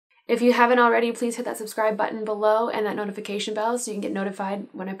If you haven't already, please hit that subscribe button below and that notification bell so you can get notified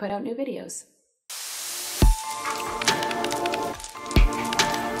when I put out new videos.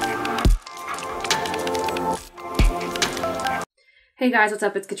 Hey guys, what's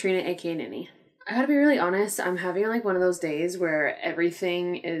up? It's Katrina, aka Ninni. I gotta be really honest, I'm having like one of those days where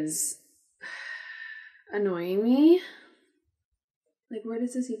everything is annoying me. Like, where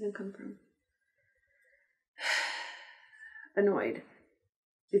does this even come from? Annoyed.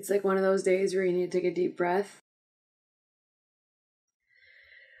 It's like one of those days where you need to take a deep breath.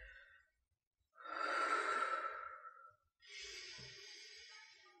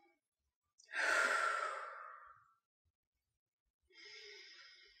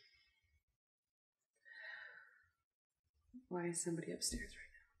 Why is somebody upstairs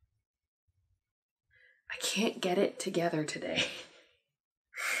right now? I can't get it together today.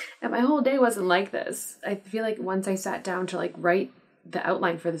 And my whole day wasn't like this. I feel like once I sat down to like write the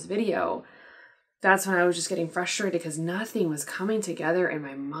outline for this video, that's when I was just getting frustrated because nothing was coming together in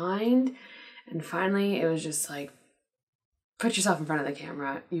my mind. And finally it was just like, put yourself in front of the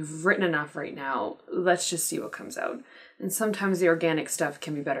camera. You've written enough right now. Let's just see what comes out. And sometimes the organic stuff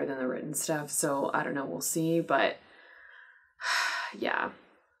can be better than the written stuff. So I don't know, we'll see. But yeah,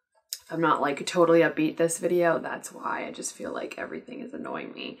 if I'm not like totally upbeat this video, that's why. I just feel like everything is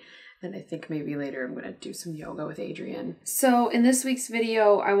annoying me. And I think maybe later I'm going to do some yoga with Adrian. So in this week's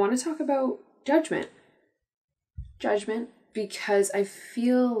video, I want to talk about judgment. Judgment, because I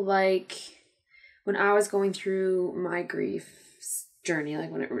feel like when I was going through my grief journey,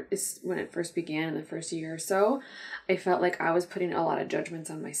 like when it first began in the first year or so, I felt like I was putting a lot of judgments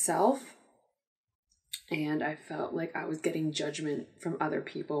on myself. And I felt like I was getting judgment from other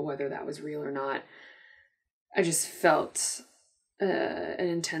people, whether that was real or not. I just felt an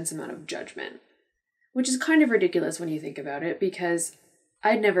intense amount of judgment, which is kind of ridiculous when you think about it, because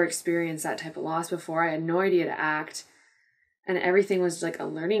I'd never experienced that type of loss before. I had no idea to act, and everything was like a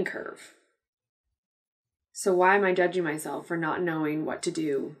learning curve. So why am I judging myself for not knowing what to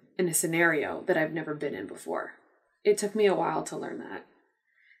do in a scenario that I've never been in before? It took me a while to learn that,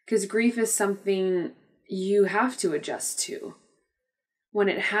 because grief is something you have to adjust to. When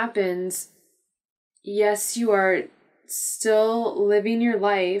it happens, yes, you are still living your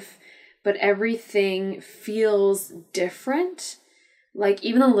life, but everything feels different. Like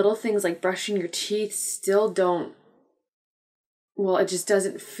even the little things like brushing your teeth still don't, well, it just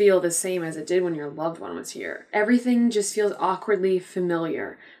doesn't feel the same as it did when your loved one was here. Everything just feels awkwardly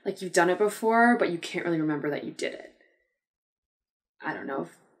familiar. Like you've done it before, but you can't really remember that you did it. I don't know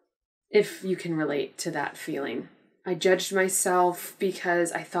if you can relate to that feeling. I judged myself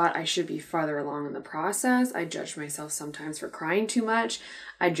because I thought I should be farther along in the process. I judged myself sometimes for crying too much.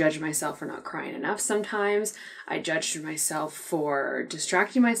 I judged myself for not crying enough sometimes. I judged myself for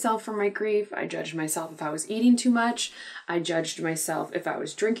distracting myself from my grief. I judged myself if I was eating too much. I judged myself if I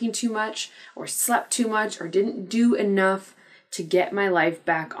was drinking too much or slept too much or didn't do enough to get my life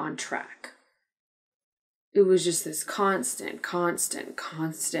back on track. It was just this constant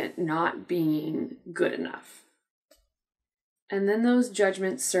not being good enough. And then those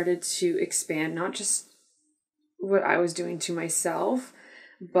judgments started to expand, not just what I was doing to myself,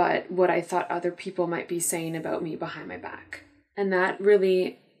 but what I thought other people might be saying about me behind my back. And that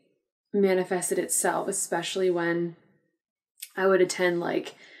really manifested itself, especially when I would attend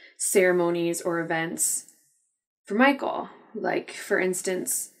like ceremonies or events for Michael. Like, for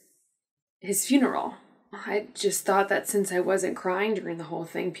instance, his funeral. I just thought that since I wasn't crying during the whole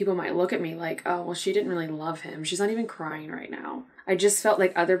thing, people might look at me like, oh, well, she didn't really love him. She's not even crying right now. I just felt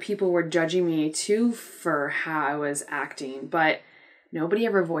like other people were judging me too for how I was acting, but nobody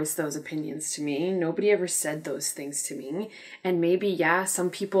ever voiced those opinions to me. Nobody ever said those things to me. And maybe, yeah, some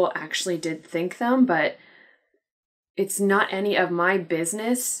people actually did think them, but it's not any of my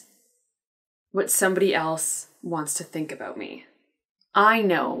business what somebody else wants to think about me. I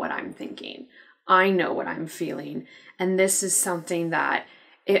know what I'm thinking. I know what I'm feeling. And this is something that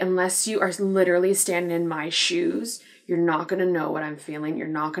unless you are literally standing in my shoes, you're not going to know what I'm feeling. You're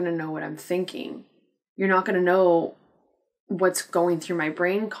not going to know what I'm thinking. You're not going to know what's going through my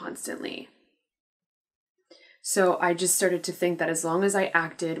brain constantly. So I just started to think that as long as I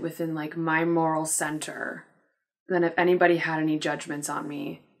acted within like my moral center, then if anybody had any judgments on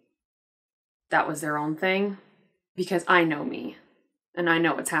me, that was their own thing, because I know me. And I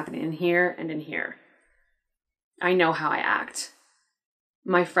know what's happening in here and in here. I know how I act.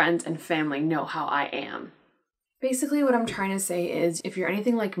 My friends and family know how I am. Basically, what I'm trying to say is, if you're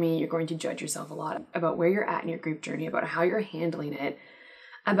anything like me, you're going to judge yourself a lot about where you're at in your grief journey, about how you're handling it,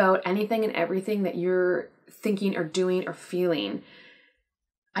 about anything and everything that you're thinking or doing or feeling.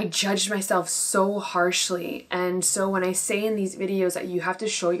 I judged myself so harshly. And so when I say in these videos that you have to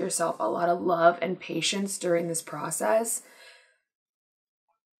show yourself a lot of love and patience during this process,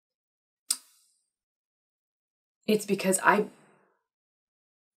 it's because I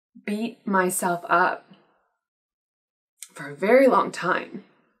beat myself up for a very long time.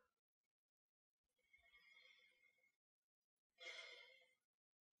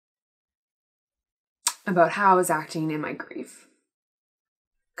 About how I was acting in my grief.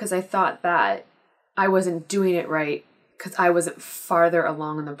 Because I thought that I wasn't doing it right because I wasn't farther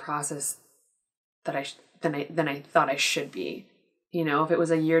along in the process than I thought I should be. You know, if it was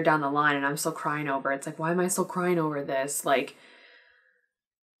a year down the line and I'm still crying over it, it's like, why am I still crying over this? Like,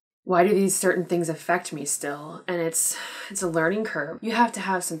 why do these certain things affect me still? And it's a learning curve. You have to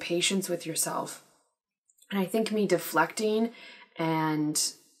have some patience with yourself. And I think me deflecting and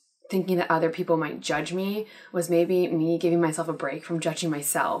thinking that other people might judge me was maybe me giving myself a break from judging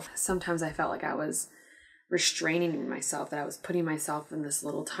myself. Sometimes I felt like I was restraining myself, that I was putting myself in this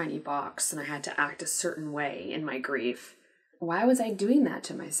little tiny box and I had to act a certain way in my grief. Why was I doing that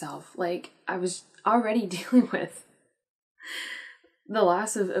to myself? Like, I was already dealing with the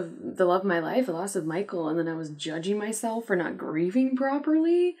loss of the love of my life, the loss of Michael, and then I was judging myself for not grieving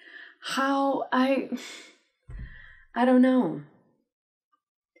properly. I don't know.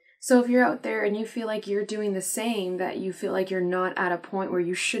 So if you're out there and you feel like you're doing the same, that you feel like you're not at a point where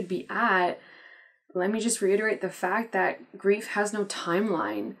you should be at, let me just reiterate the fact that grief has no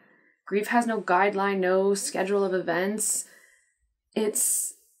timeline. Grief has no guideline, no schedule of events.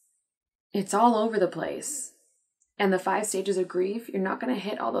 It's all over the place. And the 5 stages of grief, you're not going to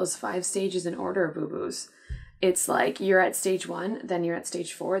hit all those 5 stages in order, boo-boos. It's like you're at stage 1, then you're at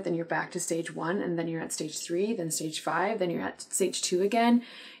stage 4, then you're back to stage 1, and then you're at stage 3, then stage 5, then you're at stage 2 again.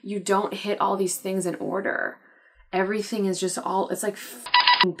 You don't hit all these things in order. Everything is just it's like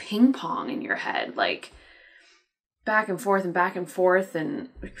ping pong in your head, like back and forth and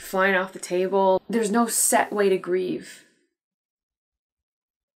flying off the table. There's no set way to grieve.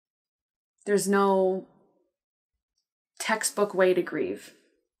 There's no textbook way to grieve.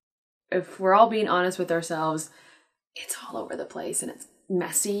 If we're all being honest with ourselves, it's all over the place and it's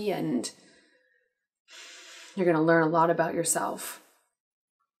messy and you're going to learn a lot about yourself.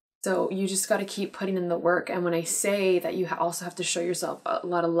 So you just got to keep putting in the work. And when I say that you also have to show yourself a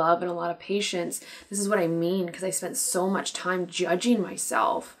lot of love and a lot of patience, this is what I mean, because I spent so much time judging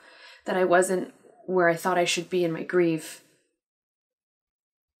myself that I wasn't where I thought I should be in my grief,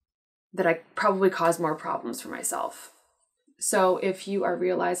 that I probably caused more problems for myself. So if you are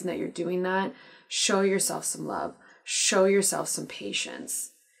realizing that you're doing that, show yourself some love, show yourself some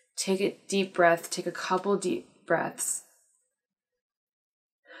patience. Take a deep breath, take a couple deep breaths,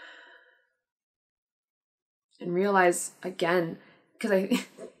 and realize again, because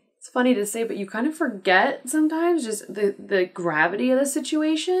it's funny to say, but you kind of forget sometimes just the gravity of the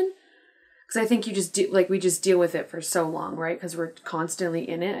situation. Because I think you just we just deal with it for so long, right? Because we're constantly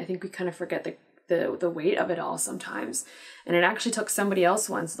in it. I think we kind of forget the weight of it all sometimes. And it actually took somebody else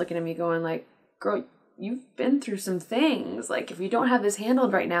once looking at me going like, girl, you've been through some things. Like, if you don't have this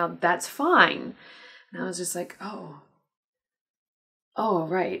handled right now, that's fine. And I was just like, oh,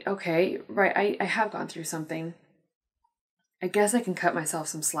 right. Okay. Right. I have gone through something. I guess I can cut myself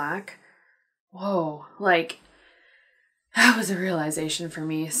some slack. Whoa. Like, that was a realization for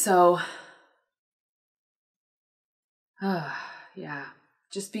me. So, yeah.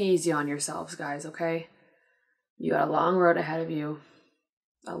 Just be easy on yourselves, guys, okay? You got a long road ahead of you.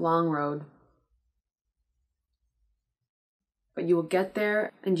 A long road. But you will get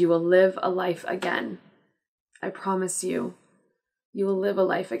there and you will live a life again. I promise you. You will live a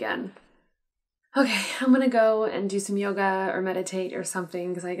life again. Okay, I'm going to go and do some yoga or meditate or something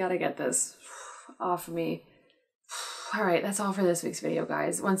because I got to get this off of me. All right, that's all for this week's video,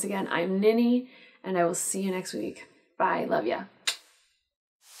 guys. Once again, I'm Ninni and I will see you next week. Bye. Love ya.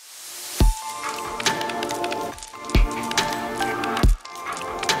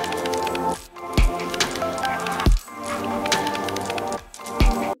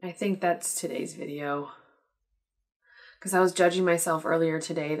 I think that's today's video. Because I was judging myself earlier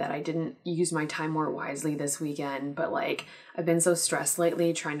today that I didn't use my time more wisely this weekend. But like, I've been so stressed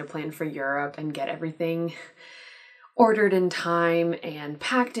lately trying to plan for Europe and get everything ordered in time and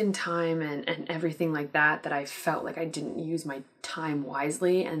packed in time and everything like that, that I felt like I didn't use my time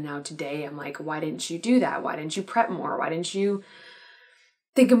wisely. And now today I'm like, why didn't you do that? Why didn't you prep more? Why didn't you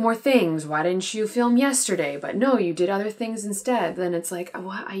think of more things? Why didn't you film yesterday? But no, you did other things instead. Then it's like, oh,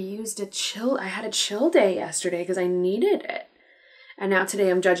 I had a chill day yesterday because I needed it. And now today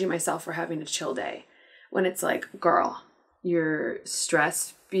I'm judging myself for having a chill day when it's like, girl, You're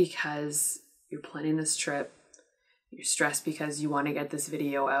stressed because you're planning this trip. You're stressed because you want to get this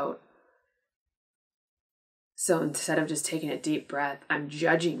video out. So instead of just taking a deep breath, I'm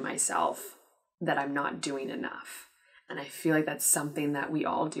judging myself that I'm not doing enough. And I feel like that's something that we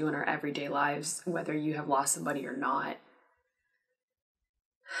all do in our everyday lives, whether you have lost somebody or not.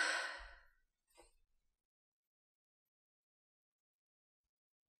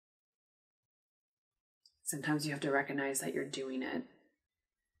 Sometimes you have to recognize that you're doing it.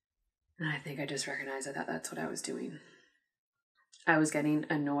 And I think I just recognized that that's what I was doing. I was getting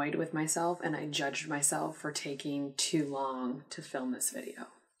annoyed with myself and I judged myself for taking too long to film this video.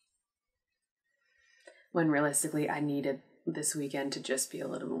 When realistically, I needed this weekend to just be a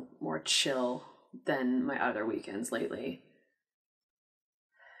little more chill than my other weekends lately.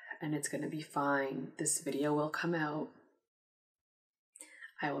 And it's going to be fine. This video will come out.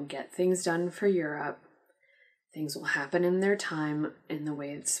 I will get things done for Europe. Things will happen in their time, in the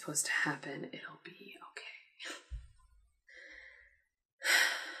way it's supposed to happen. It'll be